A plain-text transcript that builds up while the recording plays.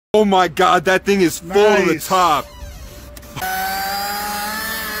Oh my god, that thing is full to the top.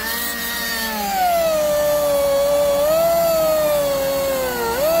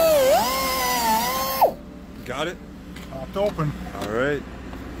 Got it? Popped open. Alright.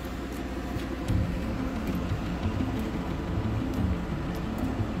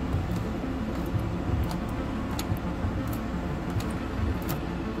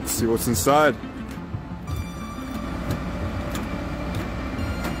 Let's see what's inside.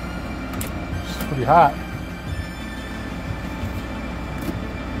 It's pretty hot.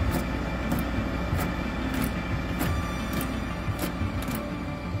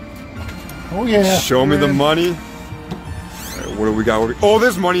 Oh yeah. Show me the money. Right, what do we got? Oh,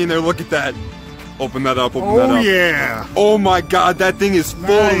 there's money in there. Look at that. Open that up. Open that up. Oh yeah. Oh my god, that thing is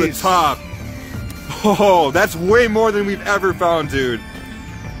full to the top. Oh, that's way more than we've ever found, dude.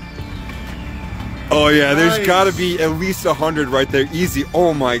 Oh yeah, there's gotta be at least 100 right there. Easy.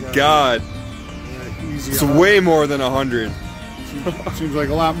 Oh my god. Yeah, easy. It's way more than 100. Seems like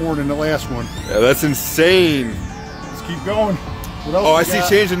a lot more than the last one. Yeah, that's insane. Let's keep going. What else Oh, I see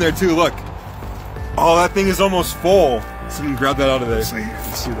change in there too. Look. Oh, that thing is almost full. Someone grab that out of there. Let's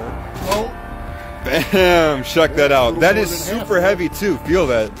see that. Oh. Bam! Check that out. That is super heavy too. Feel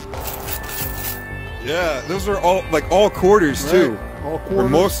that. Yeah, those are all all quarters too. All quarters. Or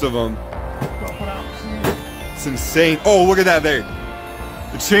most of them. It's insane. Oh, look at that there.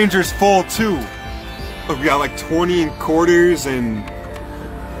 The changer's full too. Look, we got like 20 in quarters and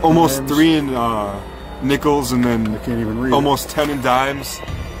almost 3 in nickels, and then I can't even read almost 10 in dimes.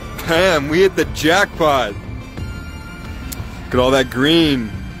 Bam! We hit the jackpot. Look at all that green.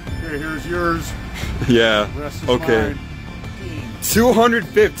 Okay, here's yours. Yeah. Okay.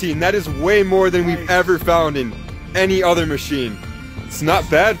 215. That is way more than we've ever found in any other machine. It's not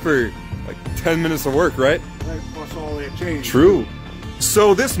bad for like 10 minutes of work, right? Right, plus all that change. True.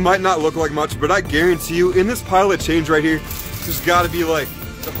 So this might not look like much, but I guarantee you, in this pile of change right here, there's got to be like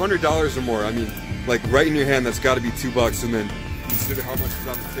 $100 or more. I mean, like right in your hand, that's got to be $2, and then consider how much is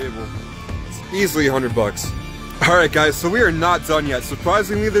on the table. It's easily $100. All right, guys. So we are not done yet.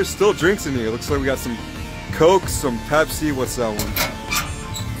 Surprisingly, there's still drinks in here. Looks like we got some Coke, some Pepsi. What's that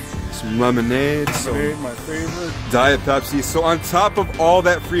one? Some lemonade. Lemonade, my favorite. Diet Pepsi. So on top of all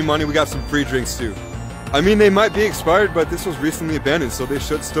that free money, we got some free drinks too. I mean, they might be expired, but this was recently abandoned, so they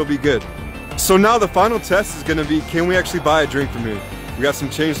should still be good. So now the final test is gonna be, can we actually buy a drink from here? We got some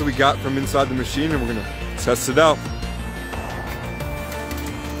change that we got from inside the machine, and we're gonna test it out.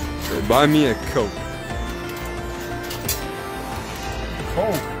 So buy me a Coke.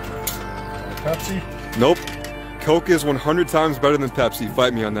 Coke. Pepsi? Nope. Coke is 100 times better than Pepsi.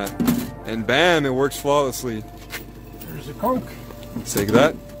 Fight me on that. And bam, it works flawlessly. There's a Coke. Take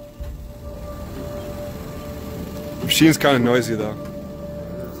that. Machine's kind of noisy though.